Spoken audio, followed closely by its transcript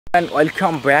And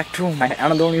welcome back to my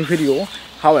another new video.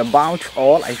 How about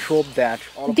all? I hope that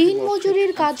দিন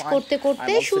মজুরির কাজ করতে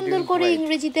করতে সুন্দর করে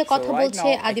ইংরেজিতে কথা বলছে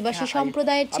আদিবাসী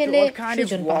সম্প্রদায়ের ছেলে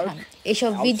সুজন পাহান।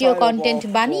 এসব ভিডিও কন্টেন্ট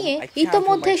বানিয়ে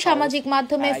ইতোমধ্যে সামাজিক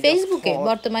মাধ্যমে ফেসবুকে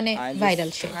বর্তমানে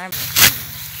ভাইরাল সে।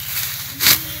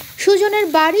 সুজনের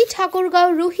বাড়ি ঠাকুরগাঁও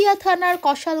রুহিয়া থানার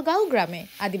কশালগাঁও গ্রামে।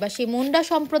 আদিবাসী মুন্ডা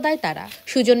সম্প্রদায় তারা।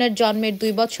 সুজনের জন্মের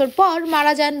 2 বছর পর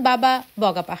মারা যান বাবা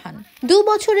বগা পাহান। 2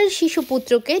 বছরের শিশু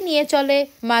পুত্রকে নিয়ে চলে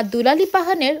মা দুলালী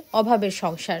পাহানের অভাবের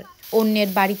সংসার। অন্যের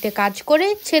বাড়িতে কাজ করে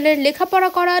ছেলের লেখাপড়া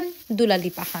করান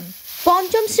দুলালী পাহান।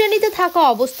 5ম শ্রেণীতে থাকা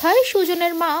অবস্থায়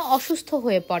সুজনের মা অসুস্থ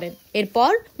হয়ে পড়েন।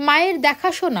 এরপর মায়ের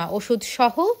দেখাশোনা, ওষুধ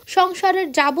সহ সংসারের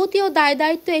যাবতীয় দায়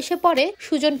দায়িত্ব এসে পড়ে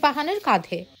সুজন পাহানের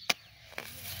কাঁধে।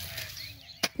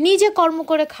 নিজে কর্ম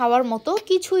করে খাওয়ার মতো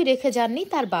কিছুই রেখে যাননি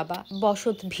তার বাবা।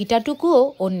 বসত ভিটাটুকুও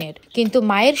অন্যের। কিন্তু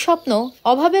মায়ের স্বপ্ন,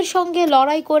 অভাবের সঙ্গে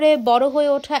লড়াই করে বড় হয়ে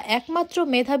ওঠা একমাত্র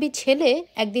মেধাবী ছেলে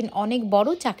একদিন অনেক বড়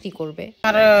চাকরি করবে।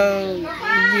 আর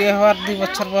বিয়ে হওয়ার 2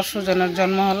 বছর পর সুজনের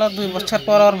জন্ম হলো। 2 বছর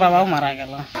পর ওর বাবাও মারা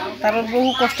গেল। তারপর বহু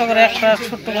কষ্ট করে একটা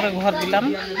ছোট্ট করে ঘর দিলাম।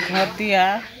 ঘর দিয়া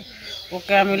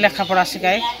ওকে আমি লেখাপড়া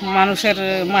শেখাই, মানুষের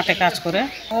মাঠে কাজ করে।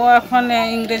 ও এখন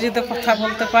ইংরেজিতে কথা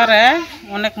বলতে পারে,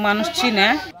 অনেক মানুষ চিনে।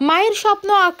 মায়ের স্বপ্ন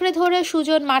আঁকড়ে ধরে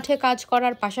সুজন মাঠে কাজ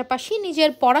করার পাশাপাশি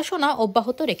নিজের পড়াশোনা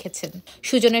অব্যাহত রেখেছেন।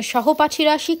 সুজনের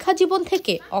সহপাঠীরা শিক্ষা জীবন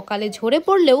থেকে অকালে ঝরে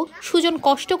পড়লেও সুজন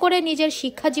কষ্ট করে নিজের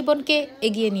শিক্ষা জীবনকে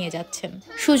এগিয়ে নিয়ে যাচ্ছেন।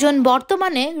 সুজন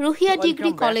বর্তমানে রুহিয়া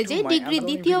ডিগ্রি কলেজে ডিগ্রি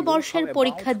 2য় বর্ষের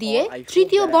পরীক্ষা দিয়ে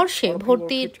 3য় বর্ষে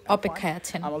ভর্তির অপেক্ষায়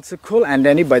আছেন।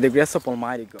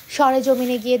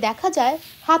 সরেজমিনে গিয়ে দেখা যায়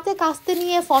হাতে কাস্তে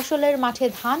নিয়ে ফসলের মাঠে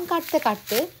ধান কাটতে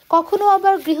কাটতে, কখনো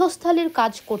আবার গৃহস্থালির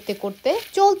কাজ করতে করতে,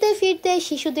 চলতে ফিরতে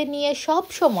শিশুদের নিয়ে সব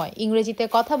সময় ইংরেজিতে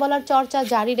কথা বলার চর্চা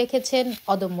জারি রেখেছেন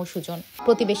অদম্য সুজন।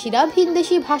 প্রতিবেশীরা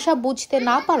ভিনদেশি ভাষা বুঝতে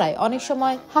না পারায় অনেক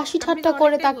সময় হাসি ঠাট্টা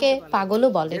করে তাকে পাগলও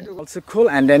বলেন।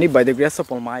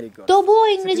 তবুও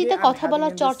ইংরেজিতে কথা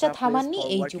বলার চর্চা থামাননি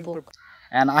এই যুবক।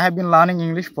 And I have been learning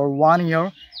English for 1 year,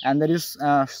 and that is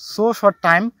so short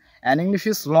time, and English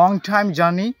is long time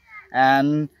journey, and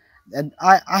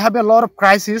I have a lot of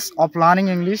crisis of learning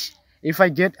English. If I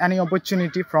get any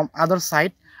opportunity from other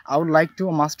side, I would like to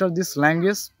master this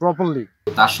language properly.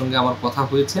 তার সঙ্গে আমার কথা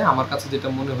হয়েছে, আমার কাছে যেটা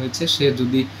মনে হয়েছে সে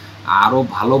যদি আরো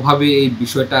ভালোভাবে এই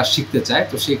বিষয়টা শিখতে চায়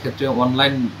তো সেই ক্ষেত্রে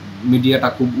অনলাইন মিডিয়াটা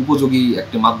খুব উপযোগী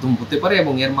একটা মাধ্যম হতে পারে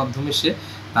এবং এর মাধ্যমে সে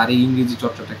তার এই ইংরেজি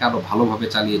চর্চাটাকে আরো ভালোভাবে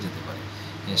চালিয়ে যেতে পারে।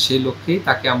 সেই লক্ষ্যেই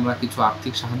তাকে আমরা কিছু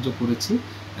আর্থিক সাহায্য করেছি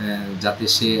যাতে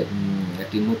সে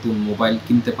একটি নতুন মোবাইল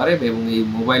কিনতে পারে এবং এই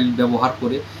মোবাইল ব্যবহার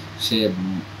করে সে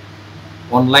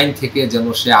অনলাইন থেকে যেন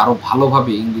সে আরো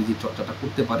ভালোভাবে ইংরেজি চর্চাটা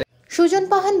করতে পারে। সুজন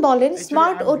পাহান বলেন,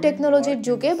 স্মার্ট ও টেকনোলজির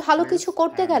যুগে ভালো কিছু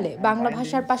করতে গেলে বাংলা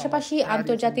ভাষার পাশাপাশি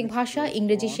আন্তর্জাতিক ভাষা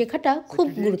ইংরেজি শেখাটা খুব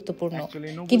গুরুত্বপূর্ণ।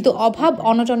 কিন্তু অভাব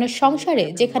অনটনের সংসারে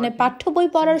যেখানে পাঠ্য বই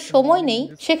পড়ার সময় নেই,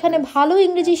 সেখানে ভালো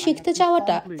ইংরেজি শিখতে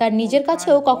চাওয়াটা তার নিজের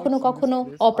কাছেও কখনো কখনো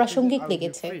অপ্রাসঙ্গিক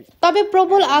লেগেছে। তবে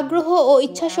প্রবল আগ্রহ ও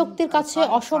ইচ্ছাশক্তির কাছে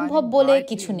অসম্ভব বলে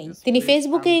কিছু নেই। তিনি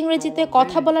ফেসবুকে ইংরেজিতে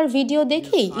কথা বলার ভিডিও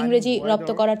দেখেই ইংরেজি রপ্ত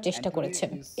করার চেষ্টা করেছেন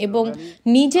এবং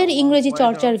নিজের ইংরেজি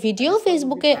চর্চার ভিডিও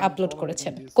ফেসবুকে আপলোড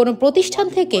করেছেন। কোন প্রতিষ্ঠান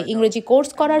থেকে ইংরেজি কোর্স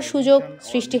করার সুযোগ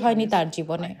সৃষ্টি হয়নি তার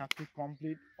জীবনে।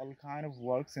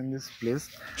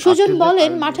 সুজন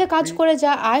বলেন, মাঠে কাজ করে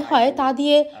যা আয় হয় তা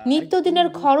দিয়ে নিত্যদিনের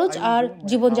খরচ আর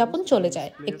জীবনযাপন চলে যায়।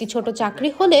 একটি ছোট চাকরি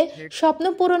হলে স্বপ্ন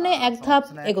পূরণে এক ধাপ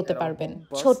এগোতে পারবেন।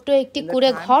 ছোট্ট একটি কুঁড়ে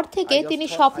ঘর থেকে তিনি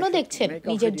স্বপ্ন দেখছেন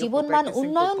নিজের জীবনমান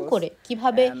উন্নয়ন করে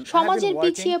কিভাবে সমাজের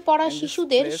পিছিয়ে পড়া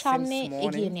শিশুদের সামনে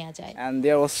এগিয়ে নেওয়া যায়।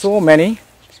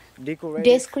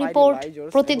 Desk report,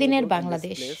 Protidiner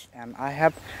Bangladesh. And I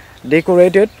have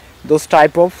decorated those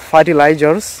type of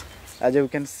fertilizers, as you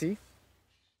can see.